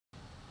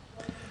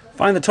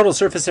Find the total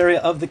surface area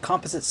of the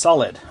composite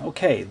solid.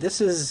 Okay, this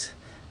is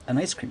an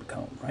ice cream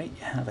cone, right?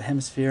 You have a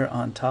hemisphere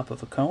on top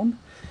of a cone,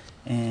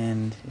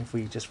 and if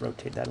we just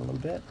rotate that a little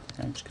bit,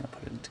 I'm just going to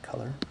put it into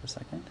color for a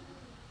second.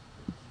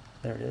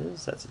 There it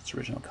is. That's its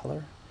original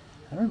color.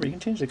 And remember, you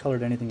can change the color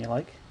to anything you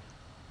like.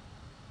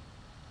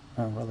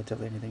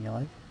 Relatively anything you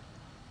like,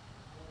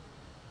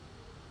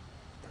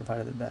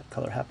 provided that that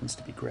color happens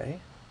to be gray.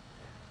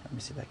 Let me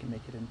see if I can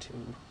make it into,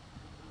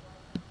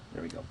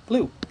 there we go,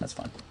 blue. That's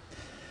fine.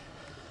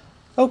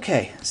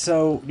 Okay,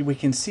 so we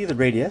can see the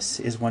radius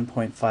is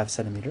 1.5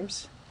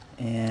 centimeters,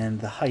 and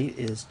the height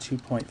is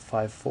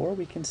 2.54,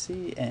 we can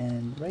see,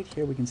 and right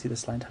here we can see the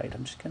slant height.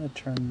 I'm just going to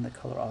turn the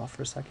color off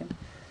for a second,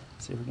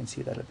 see if we can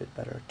see that a bit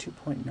better.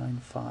 2.95.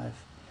 Now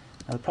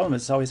the problem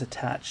is it's always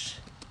attached,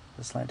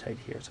 the slant height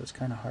here, so it's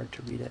kind of hard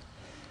to read it,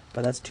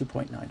 but that's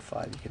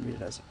 2.95. You can read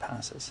it as it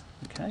passes.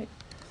 Okay.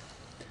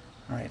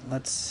 All right,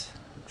 let's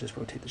just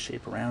rotate the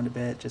shape around a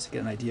bit just to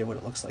get an idea of what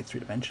it looks like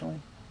three-dimensionally.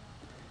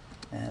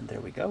 And there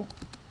we go.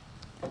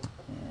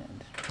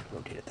 And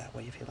rotate it that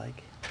way if you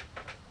like.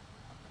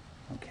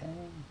 Okay,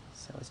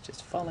 so it's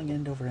just falling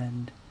end over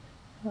end.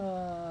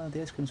 The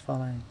ice cream's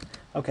falling.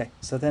 Okay,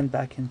 so then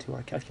back into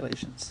our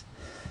calculations.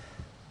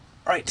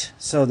 Alright,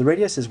 so the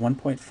radius is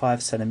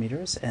 1.5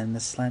 centimeters and the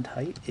slant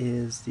height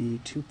is the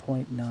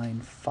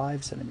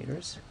 2.95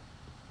 centimeters.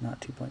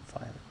 Not 2.5,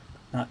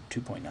 not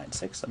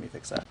 2.96, let me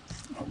fix that.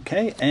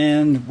 Okay,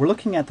 and we're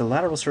looking at the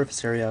lateral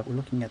surface area. We're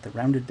looking at the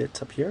rounded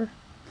bits up here.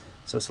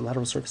 So it's the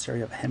lateral surface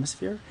area of a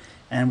hemisphere,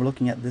 and we're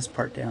looking at this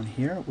part down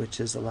here, which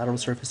is the lateral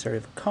surface area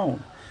of a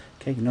cone.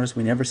 Okay, you notice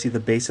we never see the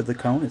base of the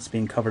cone, it's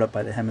being covered up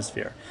by the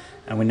hemisphere.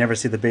 And we never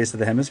see the base of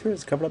the hemisphere,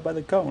 it's covered up by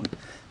the cone.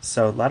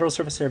 So lateral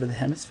surface area of the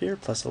hemisphere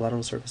plus the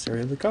lateral surface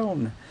area of the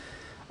cone.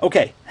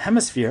 Okay,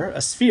 hemisphere,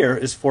 a sphere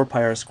is 4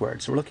 pi r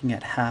squared, so we're looking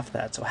at half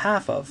that, so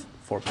half of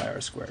 4 pi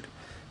r squared.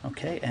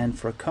 Okay, and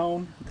for a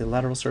cone, the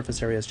lateral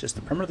surface area is just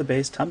the perimeter of the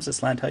base times the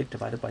slant height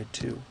divided by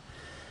 2.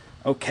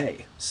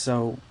 Okay,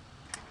 so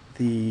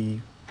the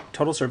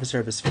total surface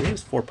area of a sphere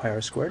is 4 pi r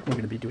squared. We're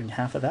going to be doing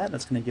half of that, and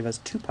that's going to give us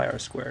 2 pi r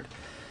squared.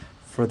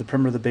 For the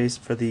perimeter of the base,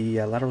 for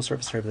the lateral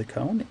surface area of the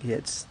cone,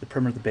 it's the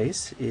perimeter of the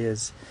base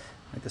is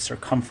like the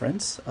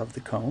circumference of the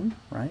cone,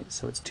 right?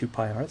 So it's 2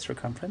 pi r, the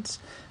circumference,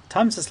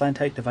 times the slant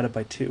height divided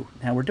by 2.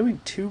 Now we're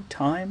doing 2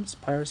 times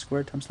pi r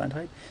squared times slant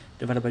height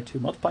divided by 2,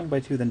 multiplying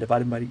by 2, then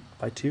dividing by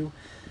 2.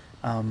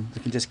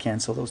 We can just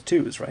cancel those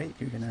 2's, right?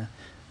 You're going to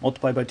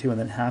multiply by 2 and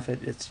then half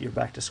it, you're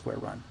back to square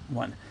 1.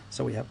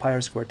 So we have pi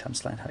r squared times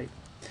slant height.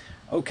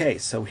 Okay,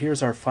 so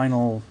here's our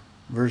final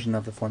version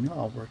of the formula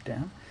all worked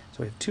down. So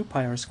we have 2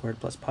 pi r squared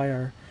plus pi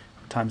r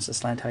times the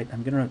slant height.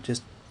 I'm going to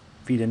just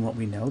feed in what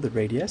we know, the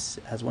radius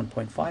as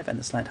 1.5 and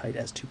the slant height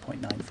as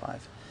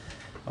 2.95.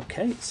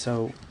 Okay,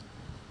 so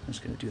I'm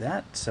just going to do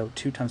that. So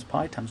 2 times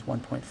pi times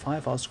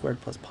 1.5 all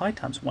squared plus pi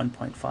times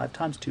 1.5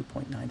 times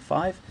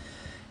 2.95.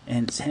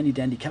 And it's handy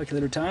dandy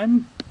calculator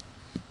time.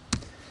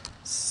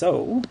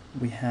 So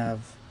we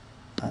have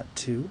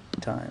 2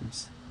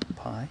 times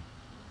pi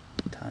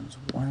times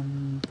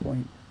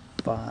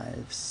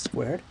 1.5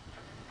 squared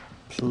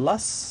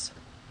plus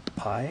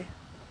pi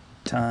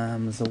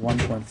times the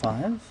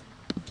 1.5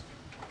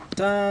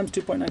 times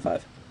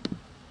 2.95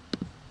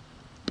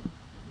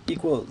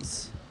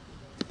 equals,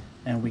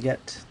 and we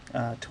get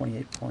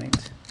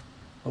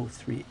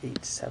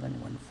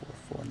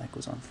 28.0387144, and that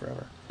goes on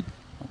forever.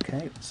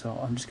 Okay, so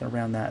I'm just going to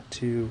round that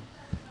to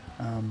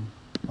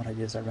what I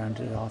did is I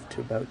rounded it off to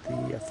about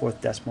the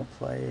 4th decimal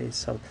place.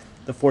 So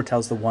the 4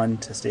 tells the 1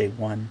 to stay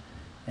 1,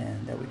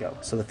 and there we go.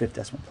 So the 5th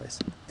decimal place.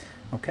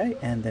 Okay,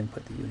 and then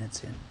put the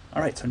units in.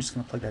 All right, so I'm just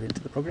going to plug that into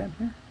the program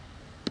here,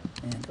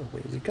 and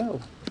away we go.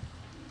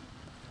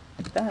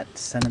 Like that,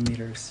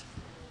 centimeters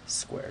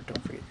squared.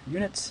 Don't forget your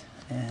units,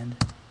 and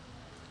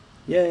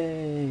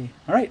yay!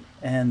 All right,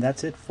 and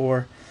that's it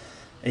for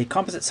a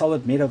composite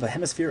solid made of a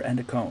hemisphere and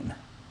a cone.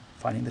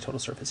 Finding the total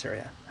surface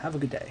area. Have a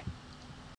good day.